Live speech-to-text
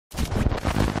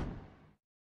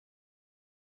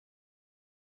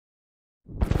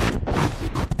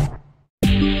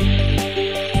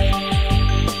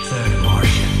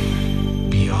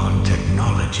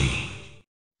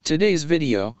Today's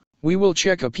video, we will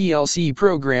check a PLC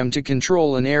program to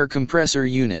control an air compressor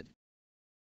unit.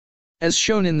 As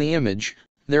shown in the image,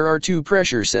 there are two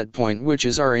pressure set point which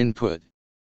is our input.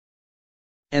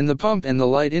 And the pump and the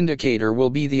light indicator will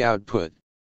be the output.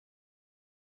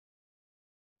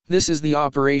 This is the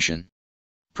operation.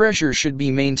 Pressure should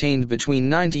be maintained between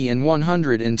 90 and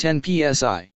 110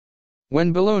 psi.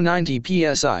 When below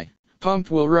 90 psi,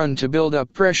 pump will run to build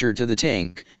up pressure to the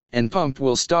tank, and pump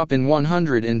will stop in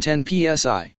 110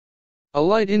 psi. A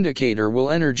light indicator will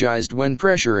energized when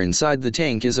pressure inside the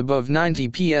tank is above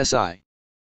 90 psi.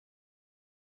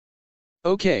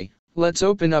 Okay, let's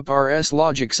open up our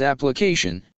Logix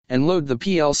application, and load the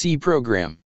PLC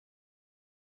program.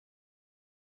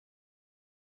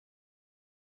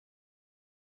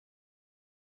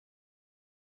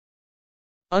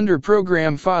 Under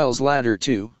Program Files Ladder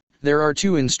 2, there are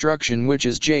two instruction which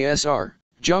is JSR,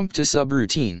 jump to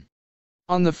subroutine.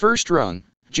 On the first rung,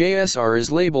 JSR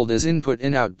is labeled as input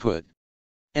and output.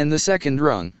 And the second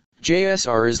rung,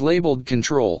 JSR is labeled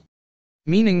control.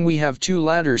 Meaning we have two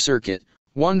ladder circuit,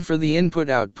 one for the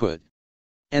input-output,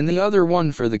 and the other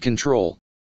one for the control.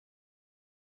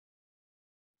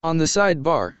 On the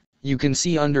sidebar, you can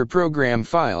see under Program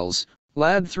Files,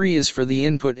 LAD 3 is for the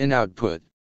input and output,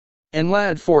 and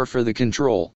LAD 4 for the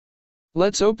control.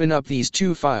 Let's open up these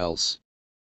two files.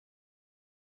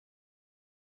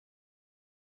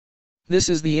 This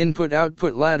is the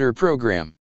input-output ladder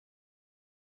program.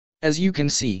 As you can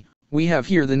see, we have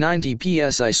here the 90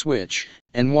 psi switch,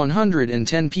 and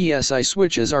 110 psi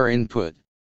switch as our input.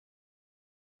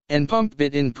 And pump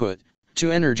bit input,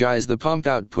 to energize the pump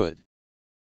output.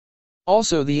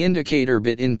 Also the indicator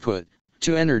bit input,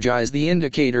 to energize the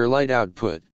indicator light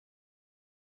output.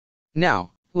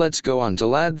 Now, let's go on to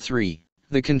LAD 3,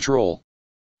 the control.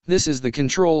 This is the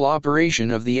control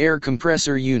operation of the air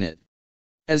compressor unit.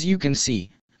 As you can see,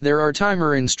 there are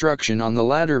timer instruction on the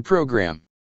ladder program.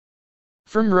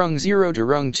 From rung 0 to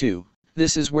rung 2,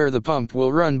 this is where the pump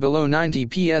will run below 90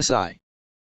 psi.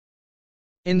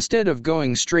 Instead of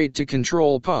going straight to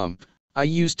control pump, I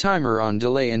use timer on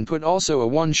delay and put also a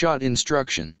one-shot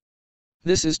instruction.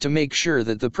 This is to make sure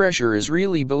that the pressure is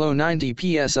really below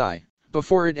 90 psi,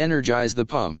 before it energize the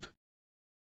pump.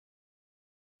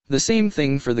 The same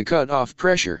thing for the cut-off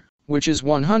pressure, which is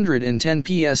 110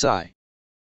 psi.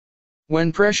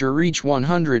 When pressure reach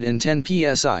 110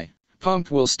 psi,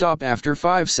 pump will stop after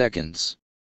 5 seconds.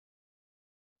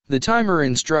 The timer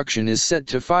instruction is set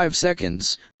to 5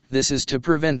 seconds, this is to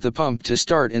prevent the pump to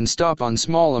start and stop on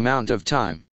small amount of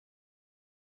time.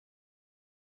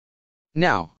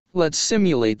 Now, let's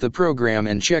simulate the program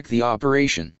and check the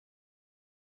operation.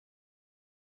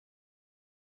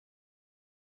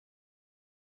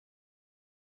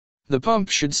 The pump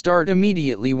should start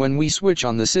immediately when we switch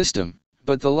on the system,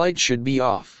 but the light should be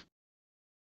off.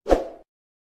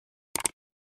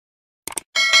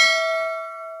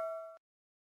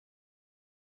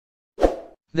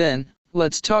 Then,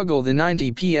 let's toggle the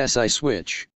 90 psi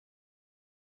switch.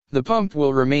 The pump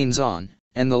will remains on,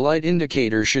 and the light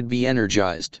indicator should be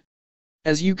energized.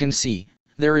 As you can see,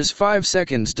 there is 5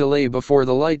 seconds delay before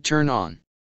the light turn on,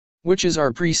 which is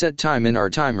our preset time in our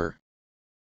timer.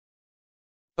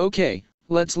 Okay,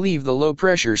 let's leave the low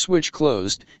pressure switch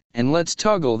closed, and let's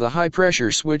toggle the high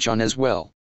pressure switch on as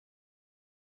well.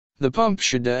 The pump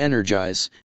should de-energize,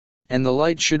 and the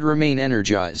light should remain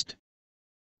energized.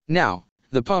 Now,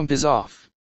 the pump is off.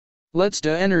 Let's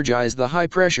de-energize the high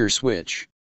pressure switch.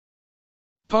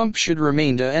 Pump should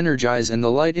remain de-energize and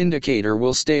the light indicator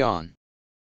will stay on.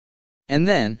 And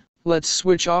then, let's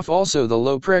switch off also the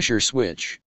low pressure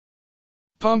switch.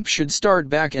 Pump should start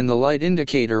back and the light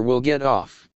indicator will get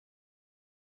off.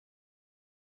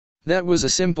 That was a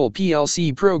simple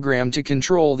PLC program to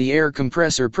control the air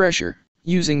compressor pressure,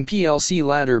 using PLC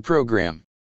ladder program.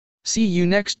 See you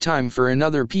next time for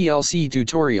another PLC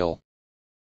tutorial.